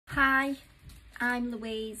Hi, I'm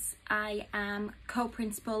Louise. I am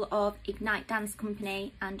co-principal of Ignite Dance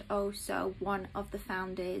Company and also one of the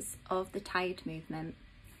founders of the Tired movement.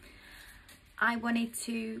 I wanted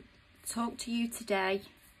to talk to you today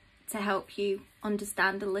to help you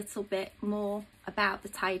understand a little bit more about the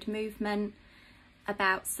Tired movement,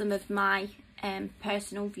 about some of my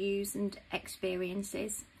personal views and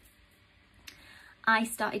experiences. I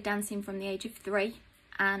started dancing from the age of 3.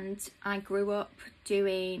 And I grew up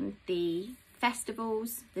doing the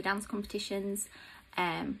festivals, the dance competitions.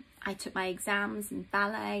 I took my exams in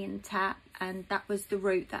ballet and tap, and that was the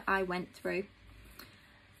route that I went through.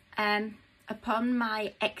 Upon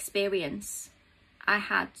my experience, I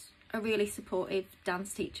had a really supportive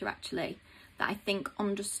dance teacher actually, that I think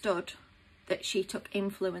understood that she took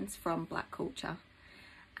influence from Black culture,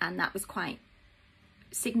 and that was quite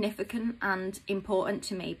significant and important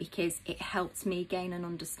to me because it helped me gain an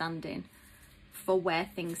understanding for where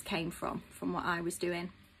things came from what I was doing.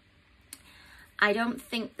 I don't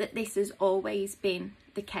think that this has always been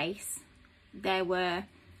the case. There were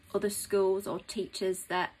other schools or teachers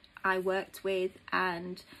that I worked with,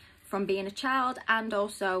 and from being a child and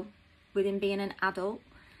also within being an adult,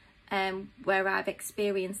 where I've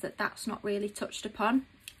experienced that that's not really touched upon,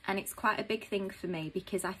 and it's quite a big thing for me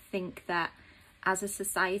because I think that as a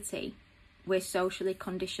society, we're socially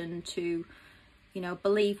conditioned to,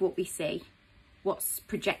 believe what we see, what's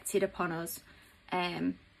projected upon us.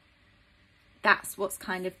 That's what's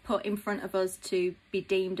kind of put in front of us to be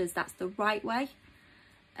deemed as that's the right way.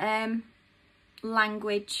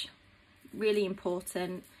 Language, really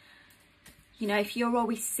important. If you're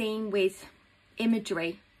always seen with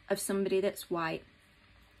imagery of somebody that's white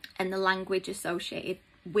and the language associated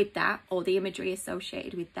with that, or the imagery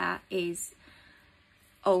associated with that is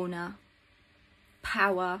owner,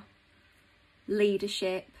 power,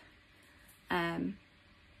 leadership. In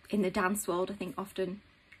the dance world, I think often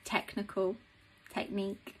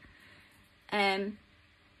technique.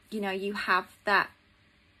 You have that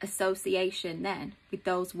association then with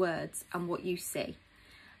those words and what you see.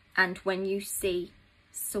 And when you see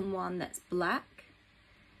someone that's Black,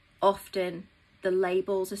 often the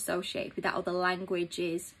labels associated with that, or the language,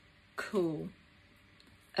 is cool,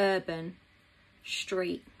 urban,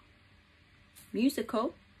 street,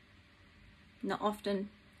 musical, not often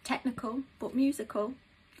technical, but musical.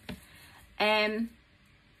 And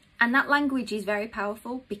that language is very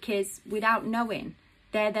powerful because without knowing,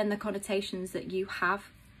 they're then the connotations that you have.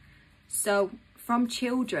 So from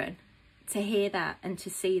children to hear that and to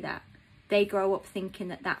see that, they grow up thinking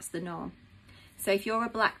that that's the norm. So if you're a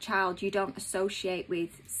Black child, you don't associate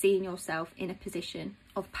with seeing yourself in a position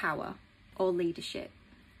of power or leadership,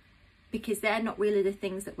 because they're not really the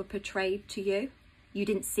things that were portrayed to you. You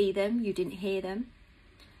didn't see them, you didn't hear them.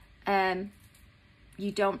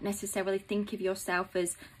 You don't necessarily think of yourself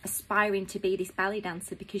as aspiring to be this ballet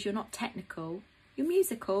dancer because you're not technical. You're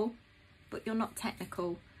musical, but you're not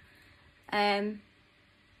technical. For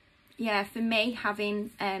me,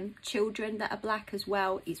 having children that are Black as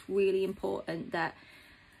well, it's really important that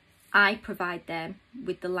I provide them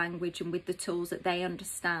with the language and with the tools that they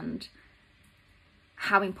understand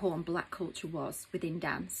how important Black culture was within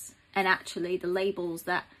dance. And actually the labels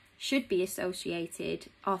that should be associated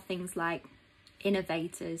are things like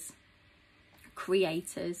innovators,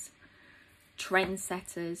 creators,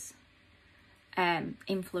 trendsetters,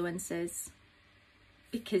 influencers,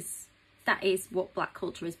 because that is what Black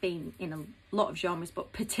culture has been in a lot of genres,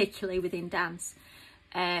 but particularly within dance.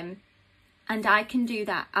 And I can do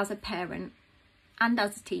that as a parent and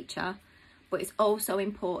as a teacher, but it's also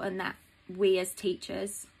important that we as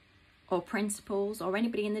teachers or principals or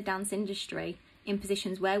anybody in the dance industry in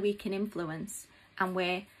positions where we can influence and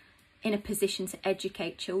we're in a position to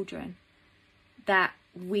educate children, that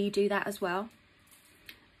we do that as well.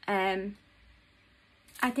 I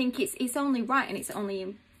think it's only right, and it's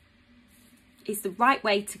the right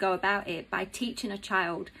way to go about it, by teaching a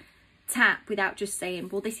child tap without just saying,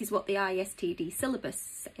 well, this is what the ISTD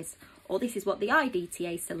syllabus says, or this is what the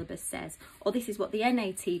IDTA syllabus says, or this is what the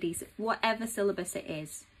NATD, whatever syllabus it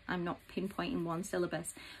is. I'm not pinpointing one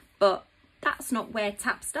syllabus, but that's not where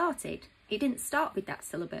tap started. It didn't start with that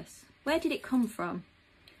syllabus. Where did it come from?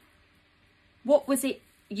 What was it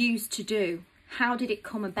used to do? How did it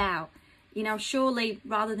come about? Surely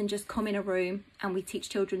rather than just come in a room and we teach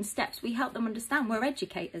children steps, we help them understand. We're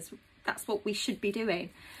educators. That's what we should be doing.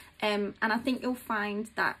 And I think you'll find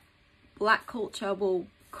that Black culture will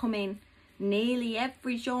come in nearly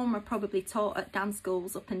every genre probably taught at dance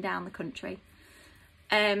schools up and down the country.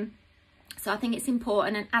 So I think it's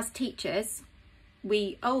important, and as teachers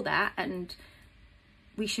we owe that and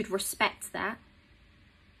we should respect that.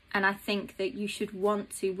 And I think that you should want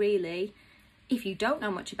to really, if you don't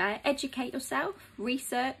know much about it, educate yourself,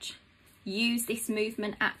 research, use this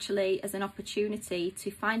movement actually as an opportunity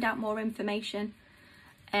to find out more information.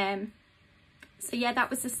 So yeah, that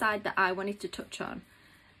was the side that I wanted to touch on.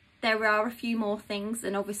 There are a few more things,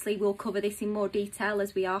 and obviously we'll cover this in more detail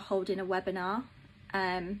as we are holding a webinar.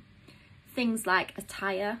 Things like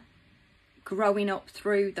attire, growing up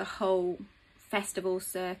through the whole festival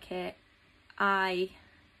circuit, I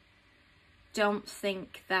don't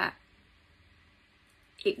think that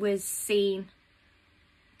it was seen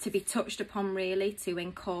to be touched upon really to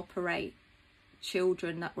incorporate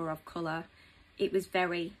children that were of colour. It was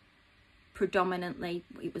very predominantly,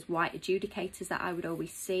 it was white adjudicators that I would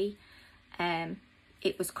always see.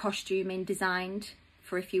 It was costuming designed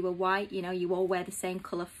for if you were white, you know, you all wear the same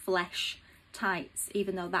colour flesh tights,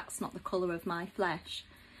 even though that's not the colour of my flesh.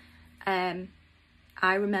 I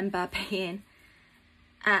remember being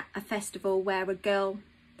at a festival where a girl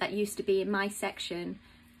that used to be in my section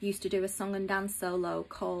used to do a song and dance solo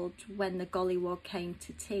called When the Gollywog Came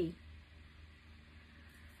to Tea.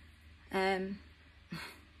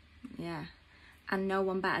 Yeah, and no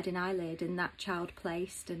one batted an eyelid, and that child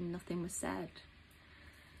placed and nothing was said.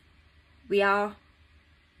 We are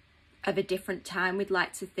of a different time, we'd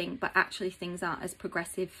like to think, but actually things aren't as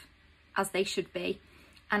progressive as they should be.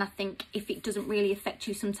 And I think if it doesn't really affect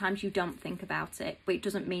you, sometimes you don't think about it, but it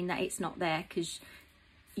doesn't mean that it's not there because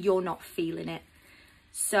you're not feeling it.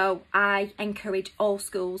 So I encourage all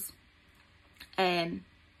schools,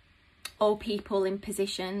 all people in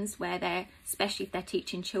positions where they're, especially if they're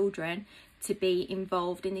teaching children, to be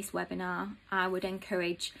involved in this webinar. I would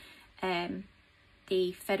encourage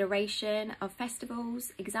the Federation of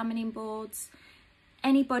Festivals, examining boards,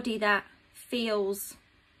 anybody that feels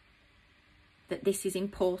that this is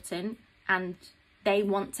important and they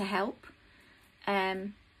want to help,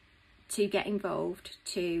 to get involved,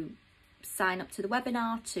 to sign up to the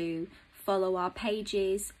webinar, to follow our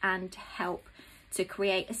pages and help to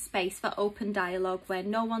create a space for open dialogue where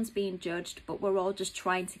no one's being judged, but we're all just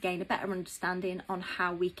trying to gain a better understanding on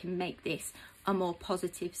how we can make this a more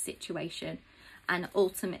positive situation and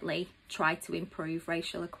ultimately try to improve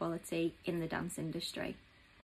racial equality in the dance industry.